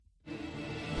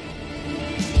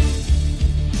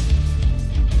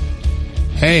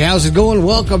Hey, how's it going?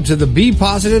 Welcome to the Be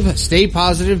Positive, Stay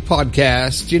Positive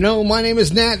podcast. You know, my name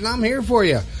is Nat and I'm here for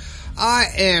you. I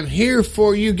am here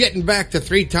for you, getting back to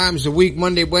 3 times a week,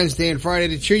 Monday, Wednesday, and Friday,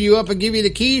 to cheer you up and give you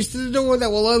the keys to the door that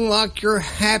will unlock your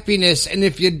happiness. And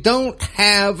if you don't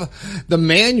have the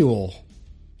manual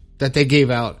that they gave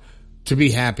out to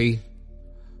be happy,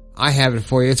 I have it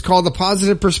for you. It's called The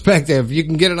Positive Perspective. You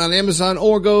can get it on Amazon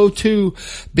or go to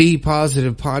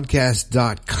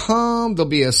BePositivePodcast.com. There'll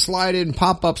be a slide-in,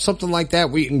 pop-up, something like that,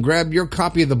 where you can grab your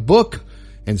copy of the book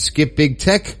and skip big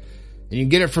tech. And you can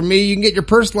get it from me. You can get your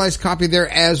personalized copy there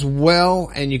as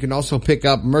well. And you can also pick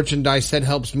up merchandise that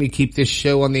helps me keep this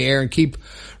show on the air and keep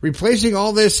replacing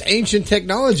all this ancient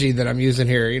technology that I'm using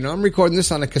here. You know, I'm recording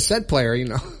this on a cassette player, you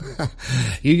know.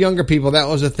 You younger people, that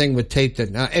was a thing with tape that,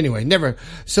 anyway, never.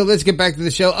 So let's get back to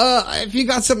the show. If you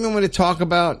got something I want to talk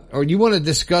about, or you want to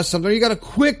discuss something, or you got a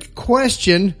quick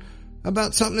question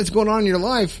about something that's going on in your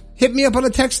life, hit me up on a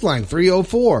text line,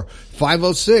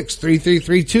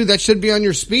 304-506-3332. That should be on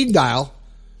your speed dial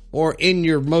or in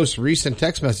your most recent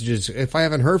text messages. If I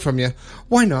haven't heard from you,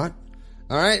 why not?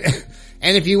 All right.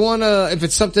 And if you want to, if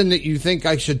it's something that you think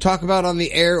I should talk about on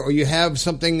the air, or you have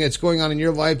something that's going on in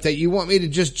your life that you want me to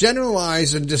just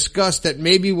generalize and discuss that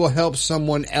maybe will help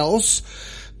someone else,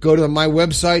 go to my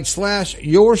website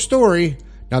 /yourstory.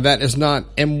 Now that is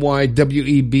not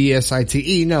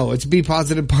MYWEBSITE. No, it's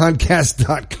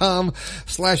BePositivePodcast.com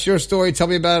 /yourstory. Tell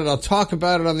me about it. I'll talk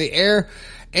about it on the air.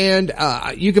 And,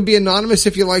 you can be anonymous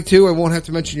if you like to. I won't have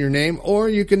to mention your name. Or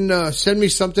you can, send me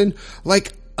something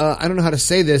like, I don't know how to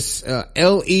say this,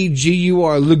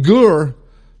 Legur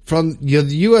from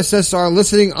the USSR,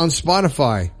 listening on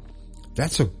Spotify.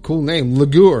 That's a cool name.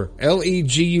 Legur.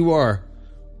 Legur.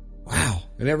 Wow.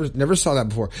 I never saw that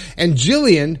before. And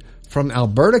Jillian from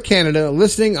Alberta, Canada,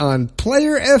 listening on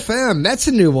Player FM. That's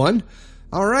a new one.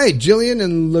 All right, Jillian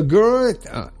and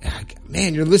Legur.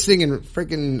 Man, you're listening in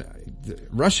freaking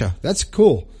Russia. That's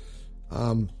cool.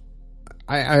 I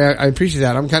appreciate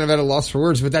that. I'm kind of at a loss for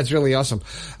words, but that's really awesome.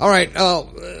 All right.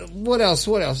 What else?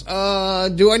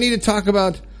 Do I need to talk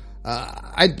about,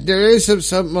 there is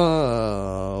some,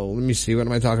 let me see. What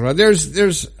am I talking about?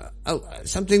 There's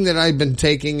something that I've been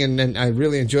taking and I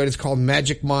really enjoyed. It's called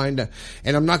Magic Mind.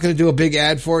 And I'm not going to do a big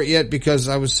ad for it yet because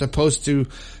I was supposed to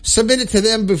submit it to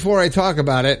them before I talk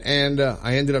about it. And,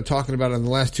 I ended up talking about it on the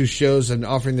last 2 shows and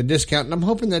offering the discount. And I'm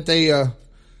hoping that they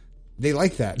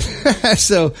like that.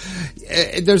 So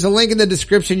there's a link in the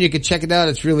description. You can check it out.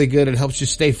 It's really good. It helps you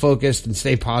stay focused and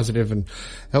stay positive and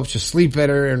helps you sleep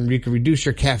better, and you can reduce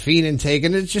your caffeine intake.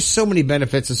 And it's just so many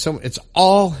benefits. It's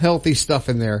all healthy stuff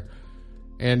in there.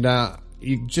 And,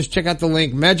 you just check out the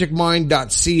link,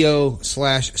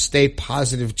 magicmind.co/stay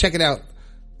positive. Check it out.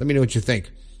 Let me know what you think.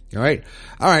 All right.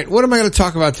 What am I going to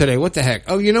talk about today? What the heck?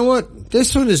 Oh, you know what?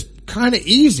 This one is kind of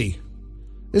easy.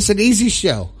 It's an easy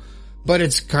show. But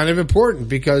it's kind of important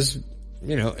because,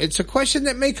 you know, it's a question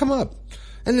that may come up.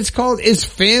 And it's called, is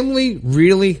family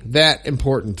really that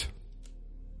important?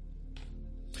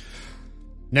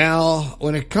 Now,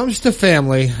 when it comes to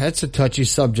family, that's a touchy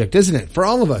subject, isn't it? For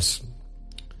all of us.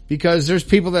 Because there's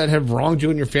people that have wronged you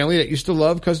in your family that you still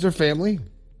love because they're family.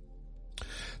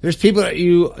 There's people that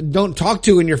you don't talk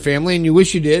to in your family and you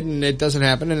wish you did and it doesn't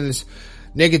happen, and it's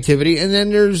negativity. And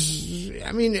then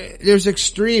there's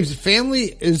extremes.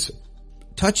 Family is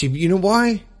touchy. You know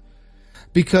why?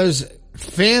 Because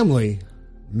family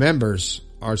members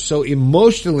are so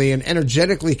emotionally and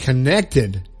energetically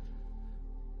connected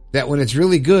that when it's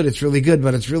really good, it's really good.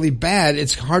 But it's really bad,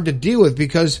 it's hard to deal with,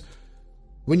 because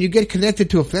when you get connected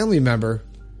to a family member,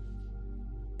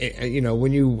 you know,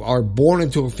 when you are born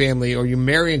into a family or you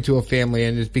marry into a family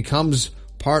and it becomes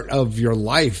part of your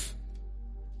life,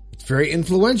 it's very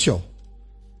influential.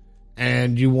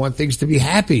 And you want things to be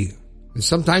happy. And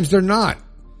sometimes they're not.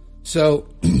 So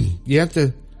you have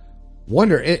to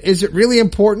wonder, is it really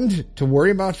important to worry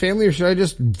about family, or should I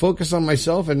just focus on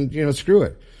myself and, you know, screw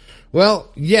it? Well,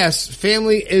 yes,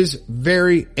 family is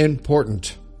very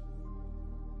important.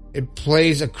 It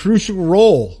plays a crucial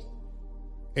role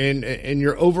in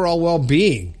your overall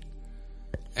well-being.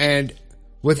 And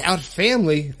without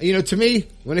family, you know, to me,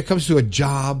 when it comes to a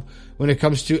job, when it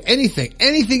comes to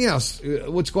anything else,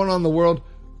 what's going on in the world,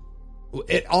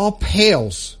 it all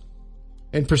pales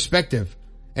in perspective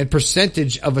and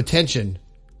percentage of attention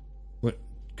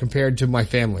compared to my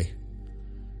family.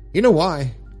 You know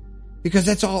why? Because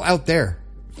that's all out there.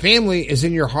 Family is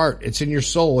in your heart. It's in your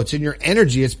soul. It's in your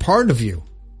energy. It's part of you.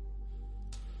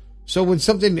 So when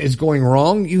something is going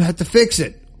wrong, you have to fix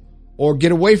it or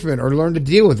get away from it or learn to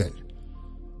deal with it.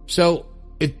 So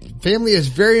family is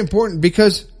very important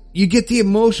because you get the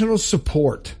emotional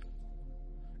support.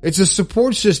 It's a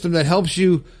support system that helps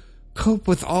you cope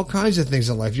with all kinds of things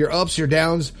in life. Your ups, your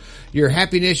downs, your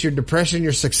happiness, your depression,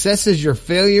 your successes, your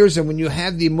failures. And when you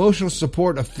have the emotional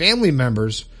support of family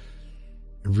members,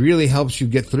 it really helps you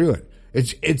get through it.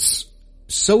 It's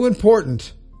so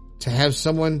important to have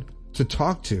someone to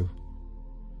talk to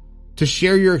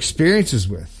share your experiences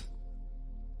with,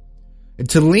 and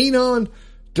to lean on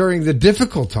during the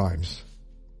difficult times.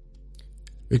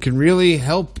 It can really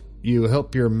help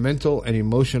your mental and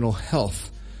emotional health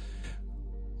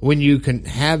when you can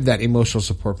have that emotional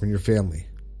support from your family.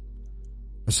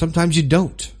 But sometimes you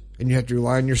don't, and you have to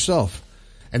rely on yourself.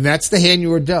 And that's the hand you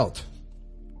were dealt.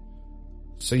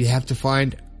 So you have to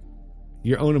find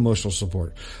your own emotional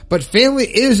support. But family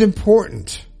is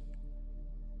important.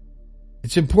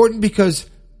 It's important because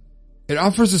it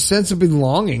offers a sense of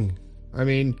belonging. I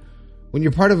mean, when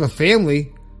you're part of a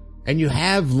family and you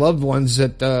have loved ones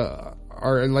that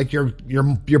are like your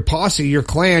posse, your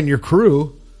clan, your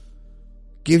crew,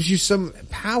 gives you some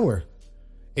power.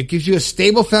 It gives you a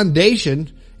stable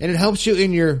foundation, and it helps you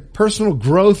in your personal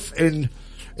growth and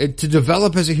to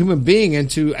develop as a human being and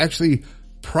to actually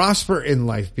prosper in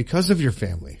life because of your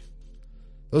family.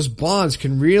 Those bonds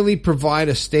can really provide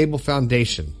a stable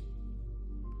foundation.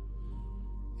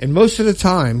 And most of the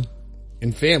time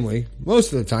in family,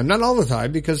 most of the time, not all the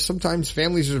time, because sometimes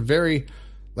families are very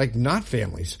not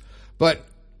families, but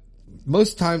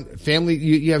most of the time family,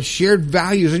 you have shared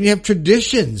values and you have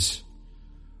traditions.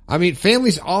 I mean,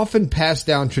 families often pass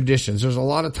down traditions. There's a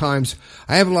lot of times,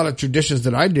 I have a lot of traditions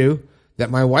that I do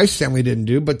that my wife's family didn't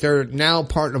do, but they're now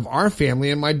part of our family,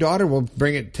 and my daughter will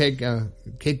take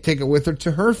it with her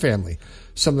to her family.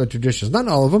 Some of the traditions, not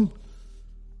all of them.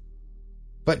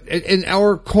 But in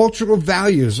our cultural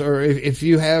values, or if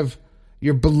you have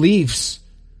your beliefs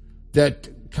that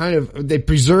they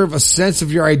preserve a sense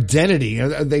of your identity,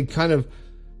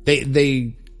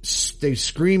 they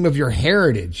scream of your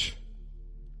heritage.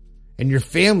 And your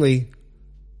family,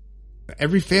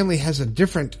 every family has a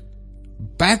different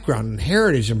background and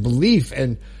heritage and belief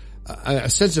and a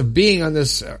sense of being on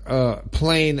this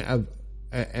plane of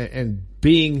and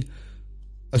being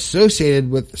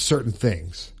associated with certain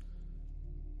things.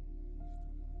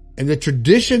 And the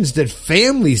traditions that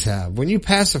families have, when you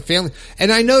pass a family,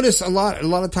 and I notice a lot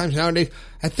of times nowadays,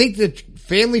 I think the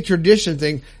family tradition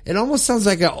thing, it almost sounds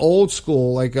like an old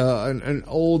school, like an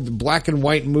old black and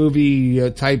white movie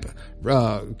type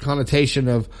connotation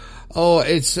of,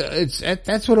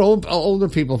 that's what older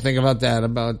people think about that,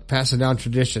 about passing down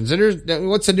traditions. And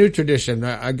what's a new tradition?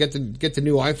 I get the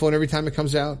new iPhone every time it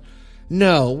comes out.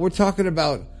 No, we're talking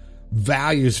about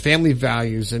values, family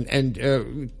values,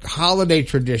 and holiday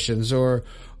traditions, or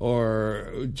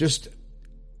just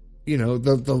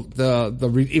the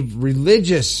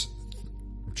religious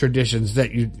traditions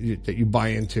that you buy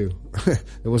into.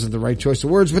 It wasn't the right choice of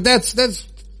words, but that's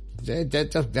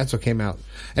what came out,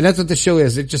 and that's what the show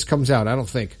is. It just comes out. I don't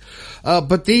think,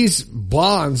 but these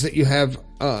bonds that you have,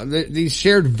 these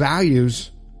shared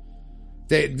values,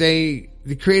 they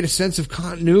create a sense of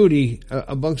continuity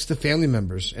amongst the family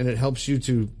members, and it helps you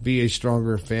to be a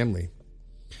stronger family.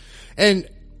 And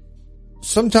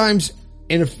sometimes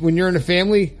when you're in a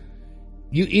family,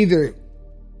 you either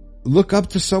look up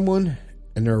to someone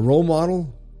and they're a role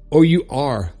model, or you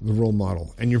are the role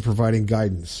model and you're providing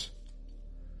guidance.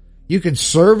 You can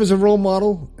serve as a role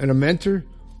model and a mentor,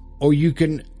 or you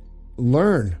can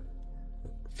learn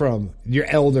from your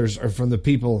elders or from the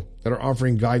people that are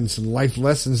offering guidance and life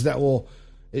lessons that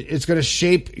it's going to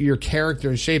shape your character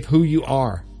and shape who you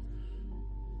are.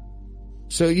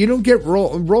 So you don't get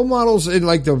role models in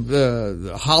like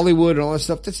the Hollywood and all that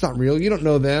stuff. That's not real. You don't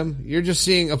know them. You're just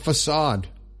seeing a facade.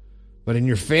 But in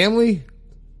your family,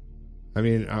 I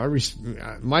mean,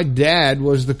 my dad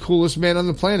was the coolest man on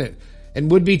the planet,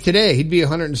 and would be today. He'd be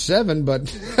 107, but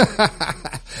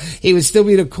he would still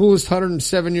be the coolest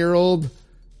 107-year-old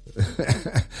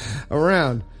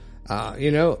around.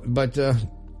 But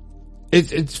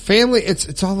it's family.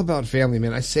 It's all about family,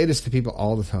 man. I say this to people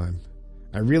all the time.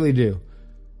 I really do.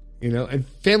 And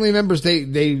family members,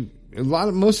 a lot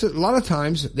of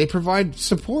times they provide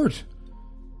support,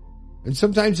 and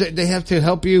sometimes they have to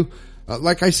help you.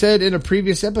 Like I said in a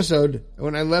previous episode,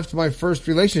 when I left my first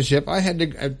relationship, I had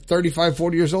to, at 35,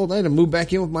 40 years old, I had to move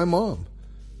back in with my mom.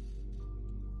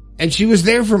 And she was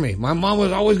there for me. My mom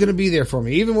was always going to be there for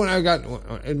me. Even when I got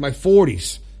in my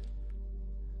 40s,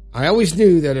 I always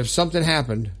knew that if something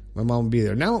happened, my mom would be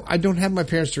there. Now I don't have my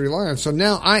parents to rely on. So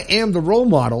now I am the role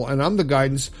model, and I'm the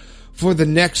guidance for the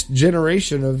next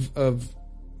generation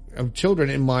of children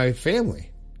in my family.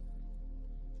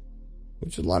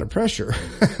 Which is a lot of pressure,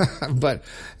 but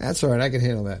that's all right. I can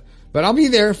handle that. But I'll be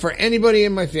there for anybody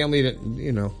in my family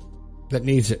that, that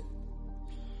needs it.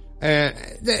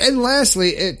 And lastly,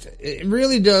 it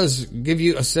really does give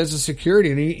you a sense of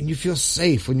security, and you feel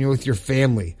safe when you're with your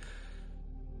family.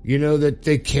 You know that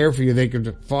they care for you. They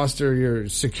can foster your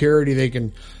security. They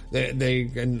can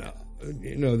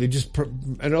just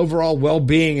an overall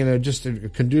well-being and just a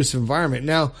conducive environment.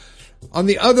 Now, on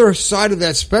the other side of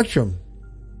that spectrum,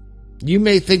 you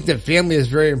may think that family is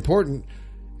very important,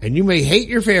 and you may hate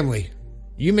your family.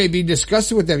 You may be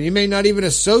disgusted with them. You may not even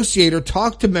associate or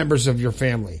talk to members of your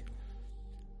family.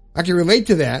 I can relate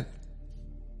to that.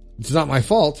 It's not my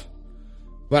fault,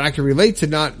 but I can relate to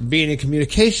not being in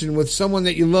communication with someone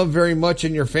that you love very much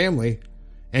in your family,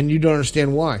 and you don't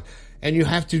understand why. And you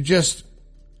have to just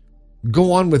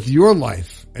go on with your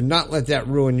life and not let that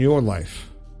ruin your life.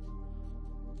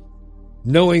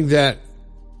 Knowing that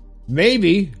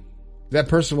maybe that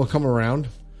person will come around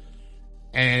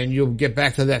and you'll get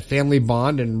back to that family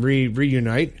bond and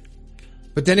reunite.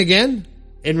 But then again,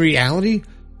 in reality,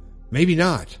 maybe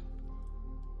not.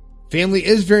 Family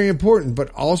is very important,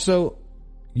 but also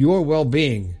your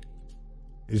well-being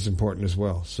is important as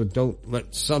well. So don't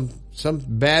let some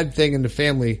bad thing in the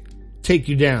family take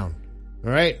you down.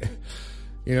 All right?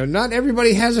 Not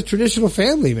everybody has a traditional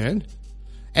family, man.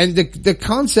 And the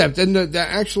concept and the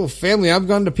actual family, I've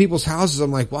gone to people's houses,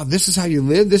 I'm like, wow, this is how you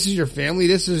live? This is your family?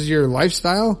 This is your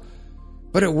lifestyle?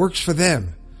 But it works for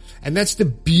them. And that's the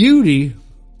beauty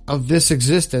of this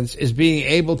existence, is being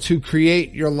able to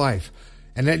create your life.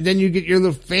 And then you get your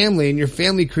little family, and your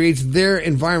family creates their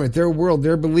environment, their world,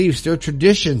 their beliefs, their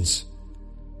traditions.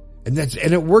 And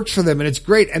it works for them, and it's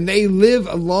great. And they live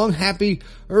a long, happy,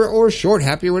 or short,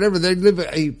 happy, or whatever. They live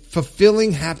a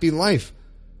fulfilling, happy life.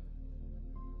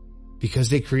 Because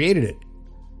they created it.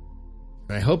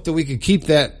 And I hope that we can keep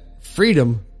that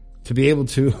freedom to be able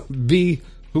to be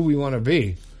who we want to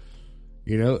be.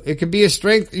 It can be a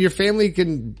strength. Your family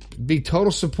can be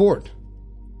total support.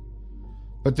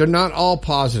 But they're not all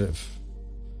positive.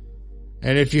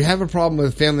 And if you have a problem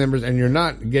with family members and you're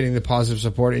not getting the positive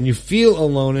support, and you feel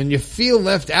alone and you feel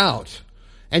left out,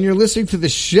 and you're listening to the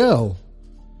show,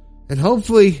 and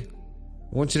hopefully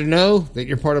I want you to know that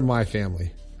you're part of my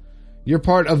family. You're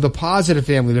part of the positive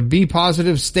family, the be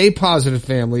positive, stay positive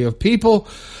family of people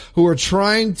who are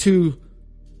trying to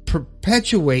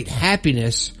perpetuate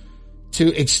happiness,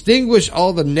 to extinguish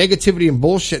all the negativity and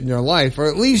bullshit in their life, or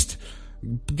at least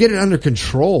get it under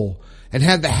control and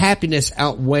have the happiness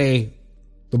outweigh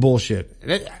the bullshit.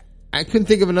 I couldn't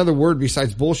think of another word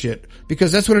besides bullshit,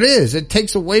 because that's what it is. It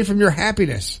takes away from your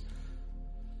happiness.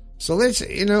 So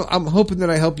I'm hoping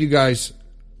that I help you guys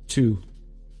to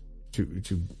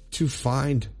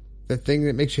find that thing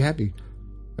that makes you happy.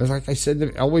 As like I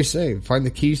said, I always say, find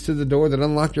the keys to the door that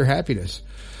unlock your happiness.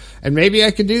 And maybe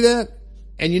I can do that.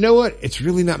 And you know what? It's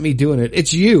really not me doing it.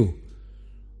 It's you.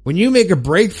 When you make a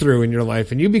breakthrough in your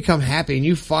life and you become happy and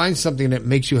you find something that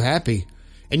makes you happy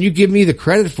and you give me the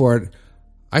credit for it,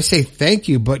 I say thank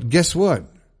you. But guess what?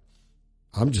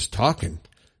 I'm just talking.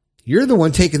 You're the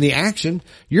one taking the action.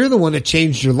 You're the one that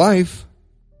changed your life.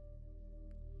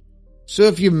 So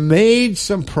if you made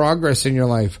some progress in your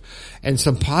life and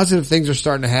some positive things are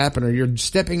starting to happen, or you're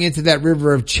stepping into that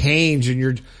river of change and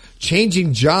you're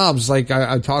changing jobs, like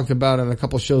I talked about in a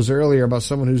couple shows earlier about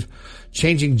someone who's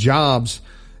changing jobs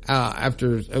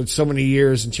after so many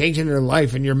years and changing their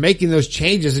life, and you're making those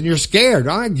changes and you're scared.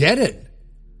 I get it.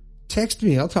 Text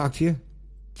me. I'll talk to you.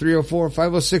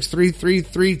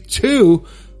 304-506-3332.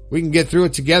 We can get through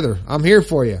it together. I'm here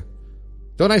for you.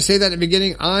 Don't I say that in the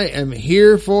beginning? I am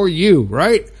here for you,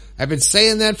 right? I've been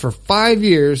saying that for 5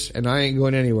 years and I ain't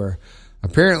going anywhere.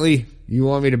 Apparently you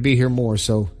want me to be here more,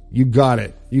 so you got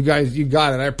it. You guys, you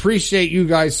got it. I appreciate you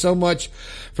guys so much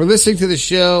for listening to the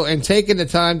show and taking the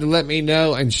time to let me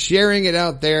know and sharing it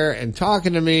out there and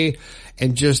talking to me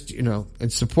and just,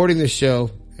 and supporting the show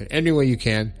in any way you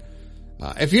can.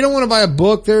 If you don't want to buy a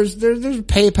book, there's a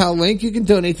PayPal link. You can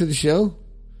donate to the show.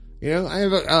 I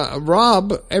have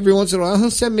Rob, every once in a while, he'll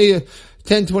send me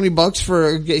 $10-20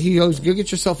 for, he goes, go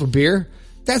get yourself a beer.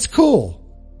 That's cool.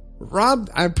 Rob,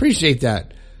 I appreciate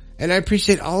that. And I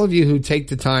appreciate all of you who take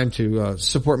the time to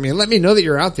support me and let me know that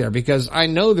you're out there, because I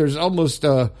know there's almost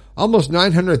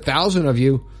 900,000 of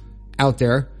you out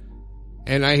there,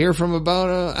 and I hear from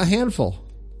about a handful.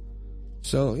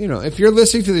 So, if you're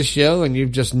listening to the show and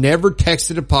you've just never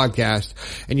texted a podcast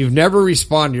and you've never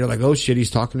responded, you're like, oh shit, he's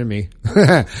talking to me.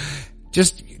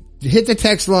 Just hit the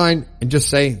text line and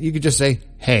you could just say,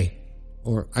 hey,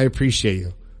 or I appreciate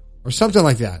you, or something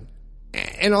like that.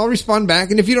 And I'll respond back.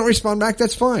 And if you don't respond back,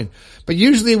 that's fine. But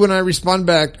usually when I respond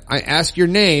back, I ask your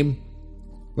name.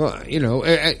 Well,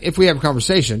 if we have a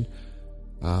conversation,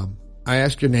 I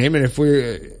ask your name, and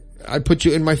I put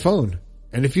you in my phone.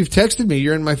 And if you've texted me,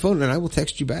 you're in my phone, and I will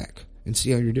text you back and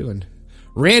see how you're doing.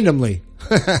 Randomly.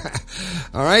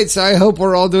 All right. So I hope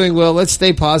we're all doing well. Let's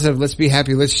stay positive. Let's be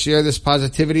happy. Let's share this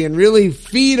positivity and really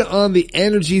feed on the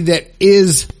energy that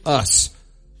is us.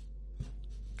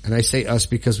 And I say us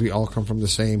because we all come from the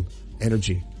same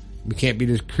energy. We can't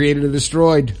be created or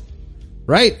destroyed.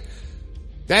 Right?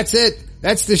 That's it.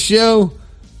 That's the show.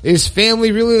 Is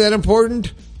family really that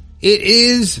important? It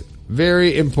is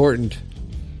very important,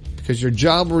 because your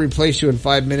job will replace you in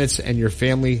 5 minutes and your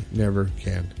family never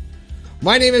can.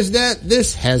 My name is Nat.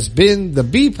 This has been the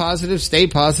Be Positive, Stay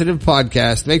Positive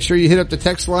podcast. Make sure you hit up the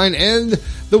text line and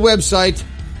the website.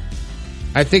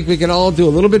 I think we can all do a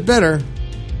little bit better.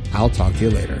 I'll talk to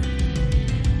you later.